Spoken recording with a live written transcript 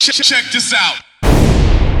Check this out.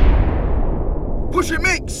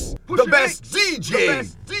 Pouchymix, the best DJ. The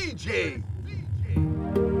best DJ.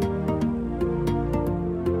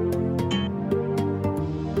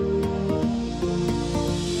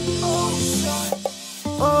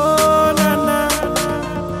 Oh, na na,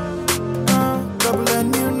 double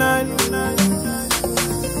and unite.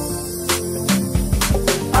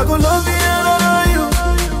 I go love you and I know you.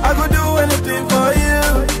 I go do anything for you.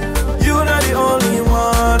 You're not the only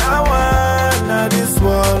one I want in this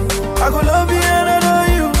world. I go love you and I know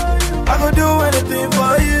you. I go do anything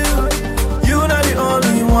for you. You're not the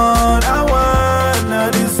only one I want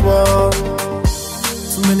in this world.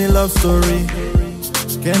 Too many love stories.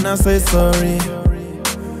 Can I say sorry?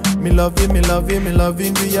 Me love you, me love you, me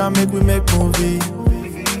loving you. Yeah, make we make movie.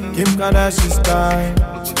 Kim Kardashian style.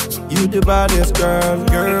 You the baddest girl,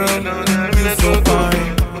 girl. You so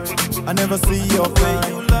fine. I never see your face.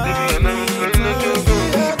 You love me.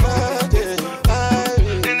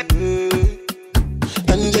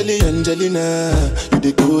 Angelina, you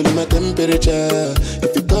the cool in my temperature.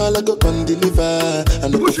 If you call, I go come deliver. I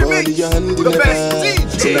know go fall in your hand in never.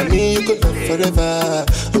 So that me you could love forever.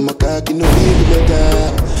 I'm a cocky no baby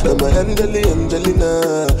letter. I'm my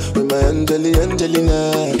Angelina, with my Angelina.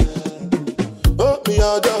 Oh me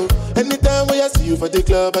all down. Anytime when I see you for the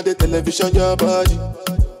club or the television, your body.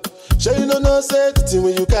 Sure you know no safety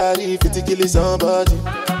when you carry 50 kill somebody.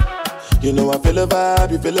 You know I feel a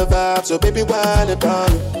vibe, you feel a vibe, so baby whine about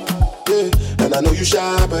me. Yeah, and I know you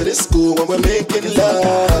shy, but it's cool when we're making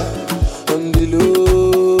love. On the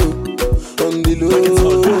low, on the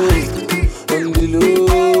low, on the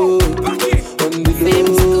low, on the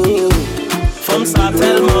low. From ça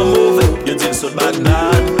tellement mauvais, you did so bad.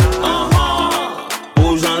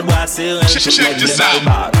 Aux gens le bois c'est rien, Check this out.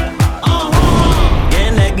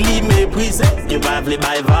 Y'en a glissé méprisé, you va v'les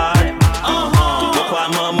baïvar. Pourquoi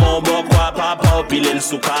maman, pourquoi papa, pile le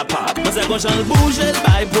sous capable. Moi c'est quand j'en bouge, le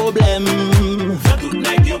bail problème. Fais tout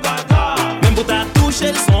nèg you bata. Même pour ta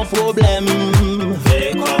toucher sans problème.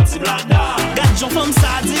 Fais comme si blada. Gade j'en femme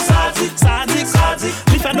sadique, sadique, sadique, sadique.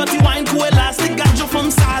 Li fait d'autres wine pour élastique. Gade j'en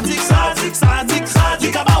femme sadique, sadique, sadique,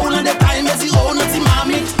 sadique. Kaba ou l'en détail, mais zero non ti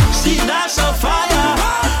mamie. She dash a fire.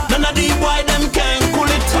 None of the boy them can cool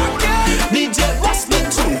it. DJ bust me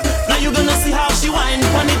too. Now you gonna see how she whine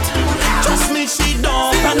on it. Trust me, she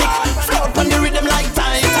don't panic. Float on the rhythm like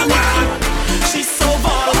Titanic. She's so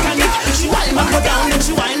volcanic. She whine up and down and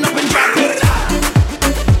she whine up and drop it.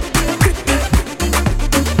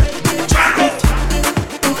 Drop it.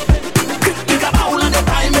 Think about all of the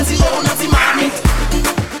time and see how nothing mommy.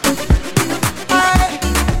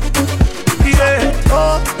 Yeah.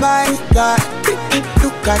 Oh my God,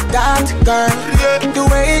 look at that girl. Yeah. The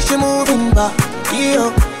way she moving back,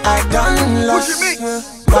 yo, I done lost.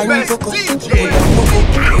 Wine coco, go down poco.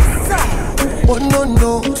 Oh no no,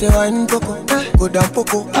 say wine coco, go down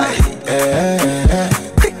poco.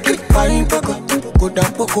 Wine coco, go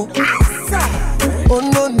down poco. Oh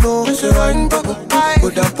no no, say wine coco, go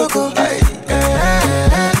down poco.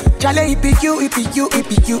 Charlie, it be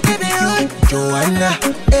you, Joanna.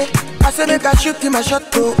 I say make a shoot in my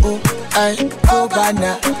shot, oh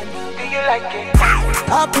banana. Do you like it?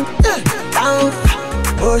 Up, down,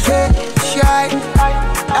 oh shit, shy.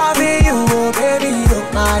 Loving you, oh baby, oh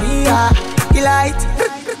Maria. You light,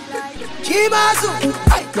 Chimazu.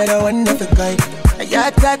 You're the one of the kind.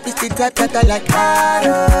 Your type is the type that I like.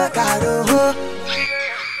 Caro.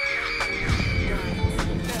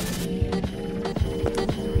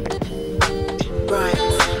 Right,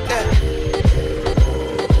 yeah.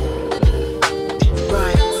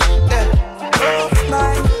 Right, yeah. Oh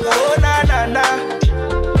my, oh na.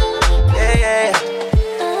 Yeah.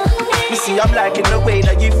 You see, I'm liking the way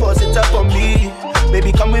that you force it up on me.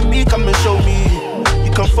 Baby, come with me, come and show me.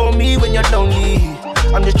 You come for me when you're lonely.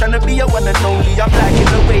 I'm just tryna be your one and only. I'm liking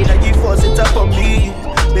the way that you force it up on me.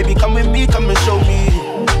 Baby, come with me, come and show me.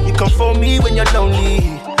 You come for me when you're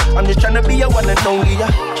lonely. I'm just tryna be your one and only.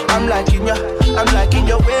 Yeah. I'm liking your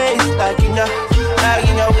ways, liking your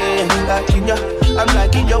ways, liking your. I'm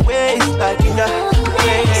liking your ways, liking your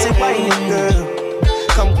ways. Say why, girl?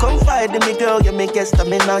 Come confide in me, girl. You make it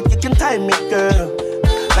stamina, you can time me, girl.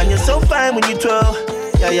 And you're so fine when you twirl.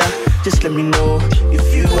 Yeah. Just let me know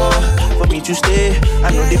if you want for me to stay. I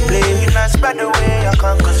know they play. You're not spread away. I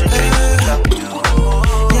can't concentrate without you.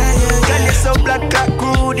 Girl, you're so black, cat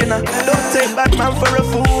crude, you know. Don't take bad man for a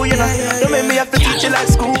fool, you know. Don't make me have to teach you like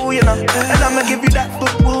school, you know. And I'ma give you that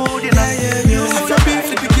good mood, you know. You so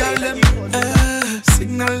beautiful, girl, them.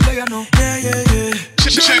 Signal there, you know. Yeah.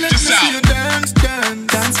 Check this out.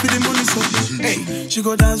 Dance for the money, so hey, she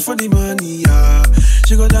go dance for the money, yeah.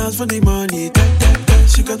 She go dance for the money,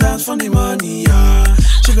 she go dance for the money, yeah.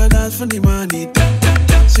 She go dance for the money,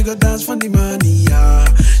 she go dance for the money, yeah.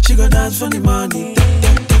 She go dance for the money,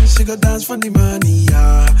 she go dance for the money,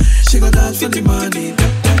 yeah. She go dance for the money.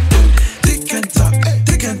 Tick and talk,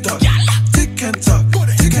 tick and talk, tick and talk,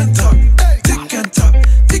 tick and talk, tick and talk,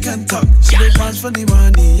 tick and talk. She go dance for the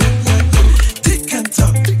money, yeah. Tick and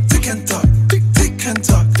talk, tick and talk, tick and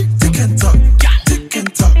talk, tick and talk, tick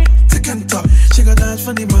and talk, tick and talk. She go dance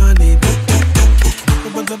for the money. But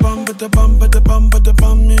the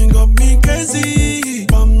bum, you got me crazy.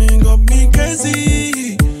 Bum, you got me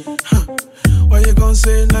crazy. Huh. Why you gon'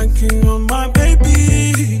 say like you on my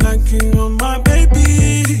baby? Like you on my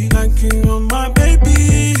baby? Like you on my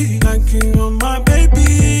baby? Like you on my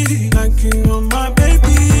baby? Like you on my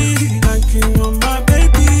baby? Like you on my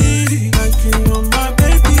baby? Like you on my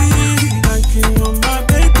baby? Like you on my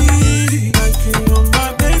baby? Like you on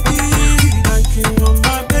my baby? Like you on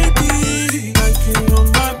my baby? Like you on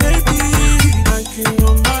my baby? Like you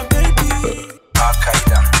on my baby?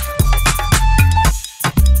 Al-Qaeda.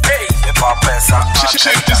 Hey, me papa esa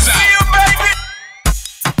Check this out. See you, baby.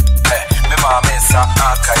 Hey, me mama esa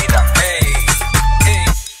Al-Qaeda. Hey, hey,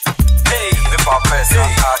 hey, me papa esa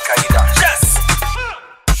Al-Qaeda. Yes.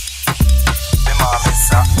 Me mama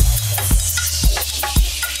esa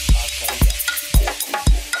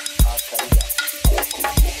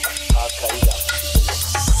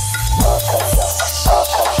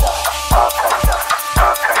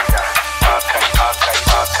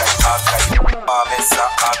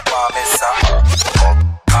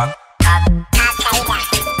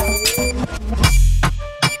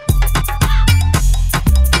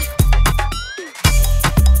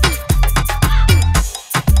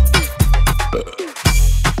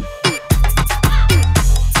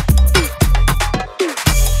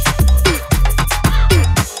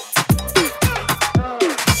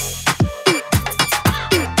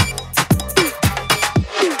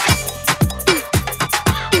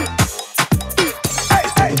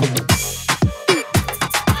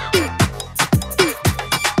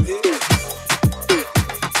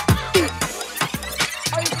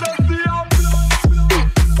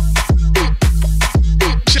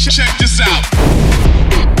Check this out.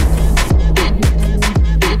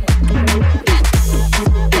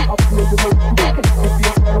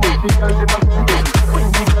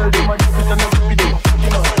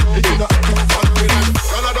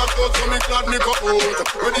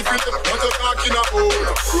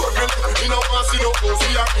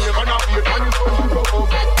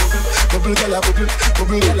 Bubble gala bubble,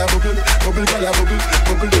 bubble gala bubble, bubble gala bubble,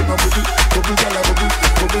 bubble gala bubble, bubble gala bubble,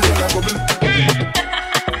 bubble gala bubble.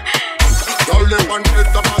 Y'all them one head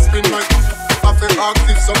the pass spin like I feel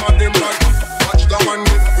active, some of them like watch the one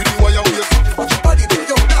with the wire waist. Watch your body, yo,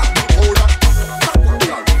 that, hold that.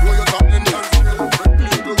 Blow your top and dance.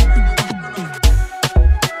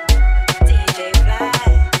 DJ Fly.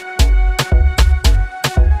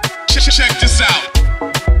 Check this out.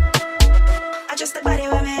 I just the body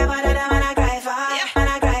with me, but I don't wanna cry for.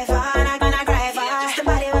 Wanna cry for, wanna cry for. Just the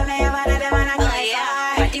body with me, but I don't wanna cry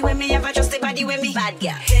for. Body with me, ever just the body with me. Bad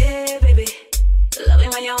girl. Hey baby, love it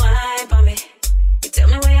when you whine for me. You tell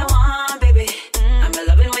me what you want, baby. I'm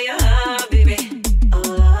loving what you have, baby. Oh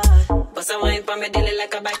Lord, bust a wine for me, daily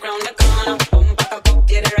like a bike round the corner. Boom, pack a cup,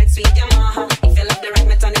 yeah the right sweet, yeah maha. If you love the right,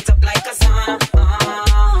 me turn it up like a sauna.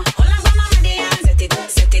 Hold on for my body and set it,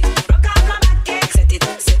 set it. Rock out my back, cake, set it,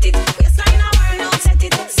 set it. Waistline a whirl now, set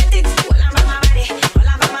it, set it. Hold on for my body, hold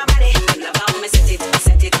on for my body. Love how me set it,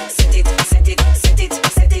 set it, set it, set it, set it,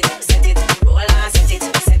 set it, set it. Roll on, set it,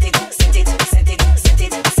 set it, set it, set it, set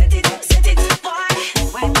it, set it, set it. Boy,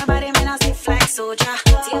 wipe my body, me not stiff like soldier.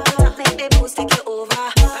 Take it up, make the boost take you over.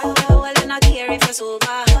 Rock the whole and not care if you're sober.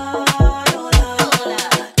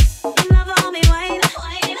 Love how me wine, love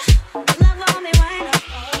how me wine.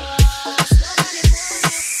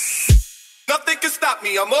 nothing can stop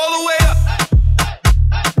me. I'm all the way up.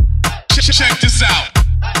 Check this out.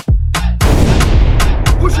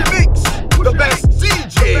 Pouchymix, the best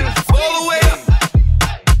DJ. All the way up.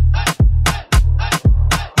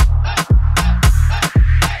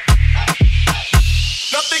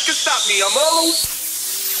 Nothing can stop me. I'm all the way.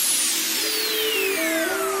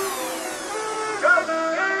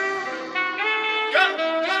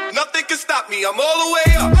 Nothing can stop me. I'm all the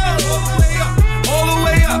way up. All the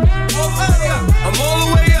way up. I'm all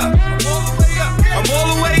the way up. I'm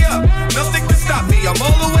all the way up. Nothing can stop me. I'm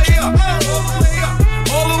all the way up.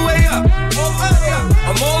 All the way up.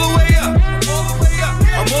 I'm all the way up.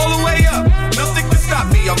 I'm all the way up. Nothing can stop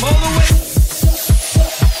me. I'm all the way.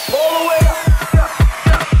 All the way up.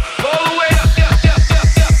 All the way up.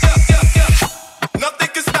 Nothing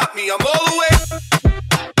can stop me. I'm all the way.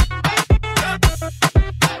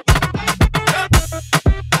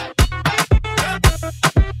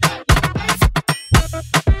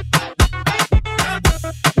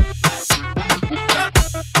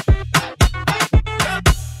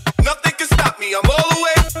 me, I'm all the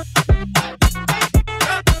way.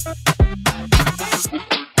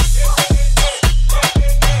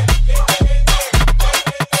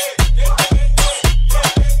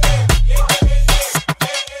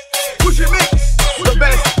 Pouchymix, the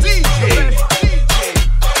best DJ.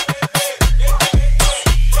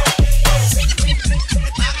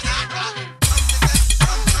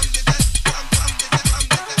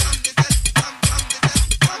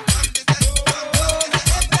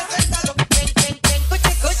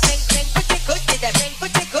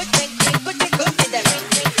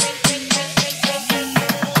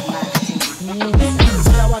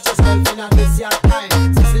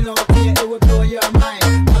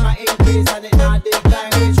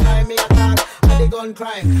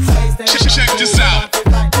 Check this out.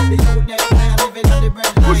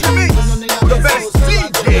 Pouchymix, the best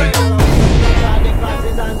DJ.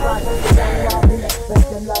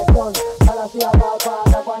 Like